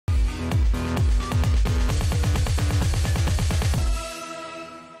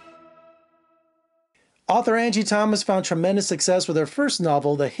Author Angie Thomas found tremendous success with her first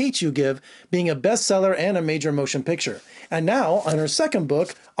novel, The Hate You Give, being a bestseller and a major motion picture. And now, on her second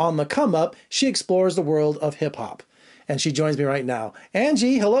book, On the Come Up, she explores the world of hip-hop. And she joins me right now.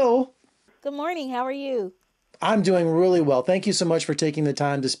 Angie, hello. Good morning. How are you? I'm doing really well. Thank you so much for taking the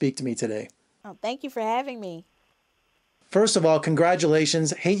time to speak to me today. Oh, thank you for having me. First of all,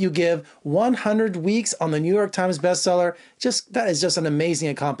 congratulations. Hate You Give, 100 weeks on the New York Times bestseller. That is just an amazing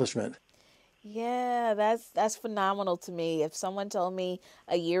accomplishment. Yeah, that's phenomenal to me. If someone told me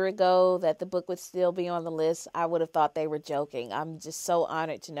a year ago that the book would still be on the list, I would have thought they were joking. I'm just so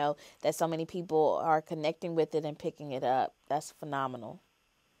honored to know that so many people are connecting with it and picking it up. That's phenomenal.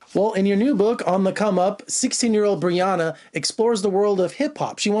 Well, in your new book, On the Come Up, 16-year-old Brianna explores the world of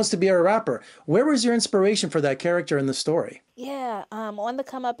hip-hop. She wants to be a rapper. Where was your inspiration for that character in the story? Yeah, On the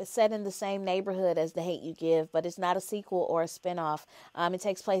Come Up is set in the same neighborhood as The Hate You Give, but it's not a sequel or a spinoff. It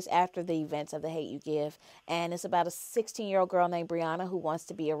takes place after the events of The Hate You Give, and it's about a 16-year-old girl named Brianna who wants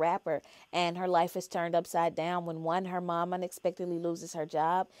to be a rapper, and her life is turned upside down when, one, her mom unexpectedly loses her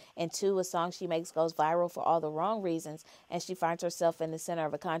job, and two, a song she makes goes viral for all the wrong reasons, and she finds herself in the center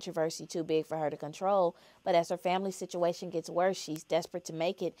of a controversy too big for her to control. But as her family situation gets worse, she's desperate to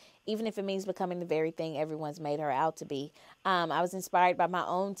make it, even if it means becoming the very thing everyone's made her out to be. I was inspired by my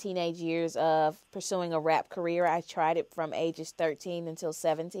own teenage years of pursuing a rap career. I tried it from ages 13 until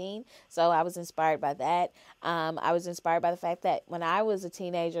 17, so I was inspired by that. I was inspired by the fact that when I was a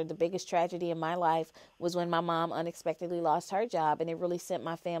teenager, the biggest tragedy in my life was when my mom unexpectedly lost her job, and it really sent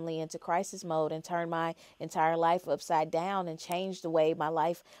my family into crisis mode and turned my entire life upside down and changed the way my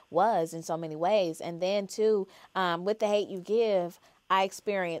life was in so many ways. And then, too, with The Hate You Give, I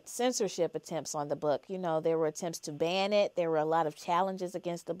experienced censorship attempts on the book. You know, there were attempts to ban it. There were a lot of challenges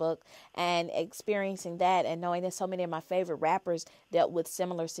against the book, and experiencing that and knowing that so many of my favorite rappers dealt with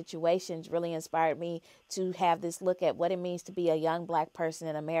similar situations really inspired me to have this look at what it means to be a young black person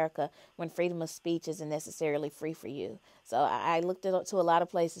in America when freedom of speech isn't necessarily free for you. So I looked to a lot of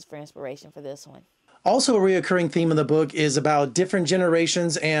places for inspiration for this one. Also, a reoccurring theme of the book is about different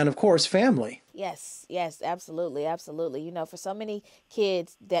generations and, of course, family. Yes, absolutely, absolutely. You know, for so many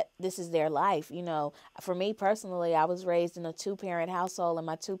kids that this is their life. You know, for me personally, I was raised in a two-parent household, and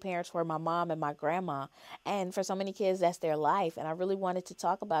my two parents were my mom and my grandma. And for so many kids, that's their life. And I really wanted to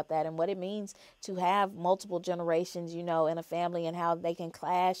talk about that and what it means to have multiple generations, you know, in a family, and how they can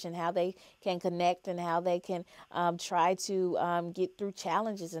clash and how they can connect and how they can try to get through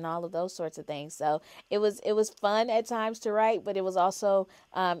challenges and all of those sorts of things. So it was fun at times to write, but it was also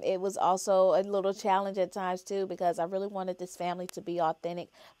a little challenge at times too, because I really wanted this family to be authentic,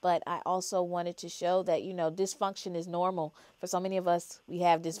 but I also wanted to show that, you know, dysfunction is normal. For so many of us, we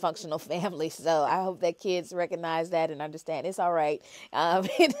have dysfunctional families. So I hope that kids recognize that and understand it's all right.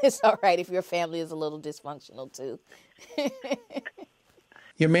 It's all right if your family is a little dysfunctional too.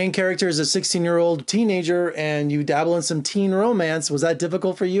 Your main character is a 16-year-old teenager, and you dabble in some teen romance. Was that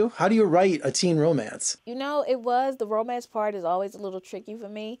difficult for you? How do you write a teen romance? You know, it was. The romance part is always a little tricky for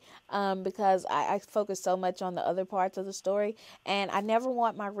me because I focus so much on the other parts of the story. And I never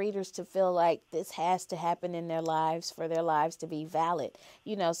want my readers to feel like this has to happen in their lives for their lives to be valid.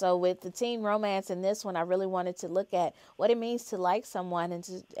 You know, so with the teen romance in this one, I really wanted to look at what it means to like someone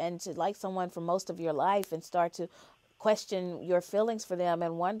and to like someone for most of your life and start to question your feelings for them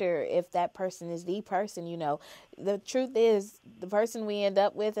and wonder if that person is the person. You know, the truth is the person we end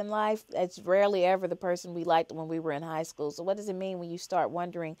up with in life, it's rarely ever the person we liked when we were in high school. So what does it mean when you start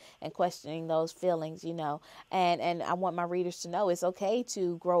wondering and questioning those feelings, you know? And I want my readers to know it's okay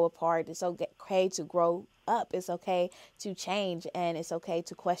to grow apart. It's okay to grow up. It's okay to change, and it's okay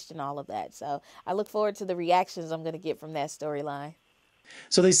to question all of that. So I look forward to the reactions I'm going to get from that storyline.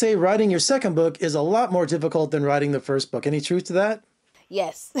 So they say writing your second book is a lot more difficult than writing the first book. Any truth to that?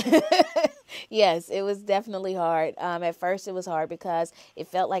 Yes. Yes, it was definitely hard. At first it was hard because it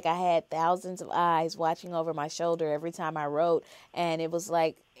felt like I had thousands of eyes watching over my shoulder every time I wrote. And it was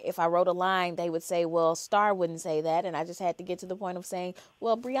like, if I wrote a line, they would say, well, Star wouldn't say that. And I just had to get to the point of saying,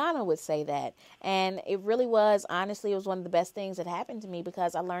 well, Brianna would say that. And it really was, honestly, it was one of the best things that happened to me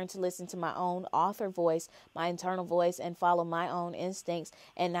because I learned to listen to my own author voice, my internal voice, and follow my own instincts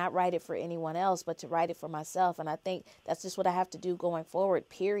and not write it for anyone else, but to write it for myself. And I think that's just what I have to do going forward,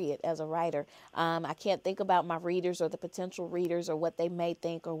 period, as a writer. I can't think about my readers or the potential readers or what they may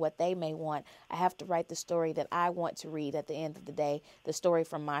think or what they may want. I have to write the story that I want to read at the end of the day, the story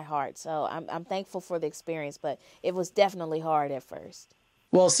from my heart. So I'm thankful for the experience, but it was definitely hard at first.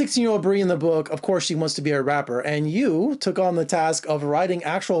 Well, 16-year-old Bree in the book, of course, she wants to be a rapper, and you took on the task of writing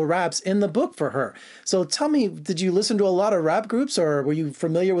actual raps in the book for her. So tell me, did you listen to a lot of rap groups, or were you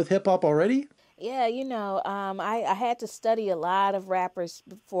familiar with hip hop already? Yeah, I had to study a lot of rappers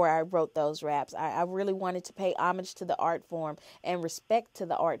before I wrote those raps. I really wanted to pay homage to the art form and respect to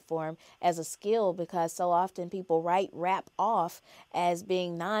the art form as a skill, because so often people write rap off as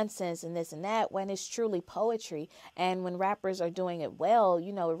being nonsense and this and that when it's truly poetry. And when rappers are doing it well,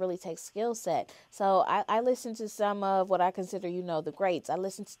 it really takes skill set. So I listen to some of what I consider, the greats. I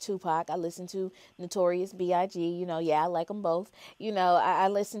listen to Tupac. I listen to Notorious B.I.G. Yeah, I like them both. I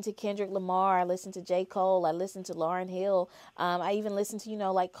listen to Kendrick Lamar. I listen to J. Cole. I listen to Lauryn Hill. I even listen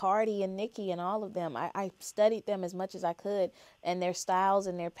to, like Cardi and Nicki and all of them. I studied them as much as I could, and their styles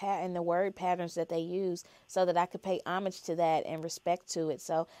and and the word patterns that they use, so that I could pay homage to that and respect to it.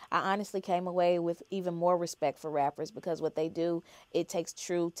 So I honestly came away with even more respect for rappers, because what they do, it takes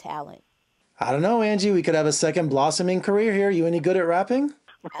true talent. I don't know, Angie. We could have a second blossoming career here. You any good at rapping?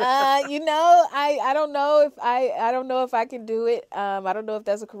 I don't know if I don't know if I can do it. I don't know if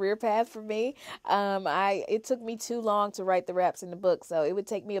that's a career path for me. It took me too long to write the raps in the book, so it would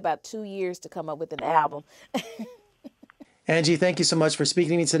take me about 2 years to come up with an album. Angie, thank you so much for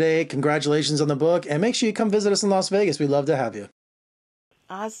speaking to me today. Congratulations on the book, and make sure you come visit us in Las Vegas. We'd love to have you.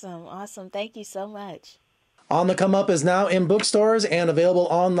 Awesome. Thank you so much. On the Come Up is now in bookstores and available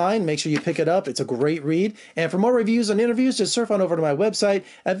online. Make sure you pick it up. It's a great read. And for more reviews and interviews, just surf on over to my website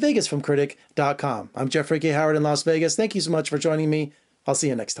at vegasfilmcritic.com. I'm Jeffrey K. Howard in Las Vegas. Thank you so much for joining me. I'll see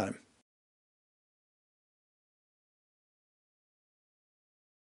you next time.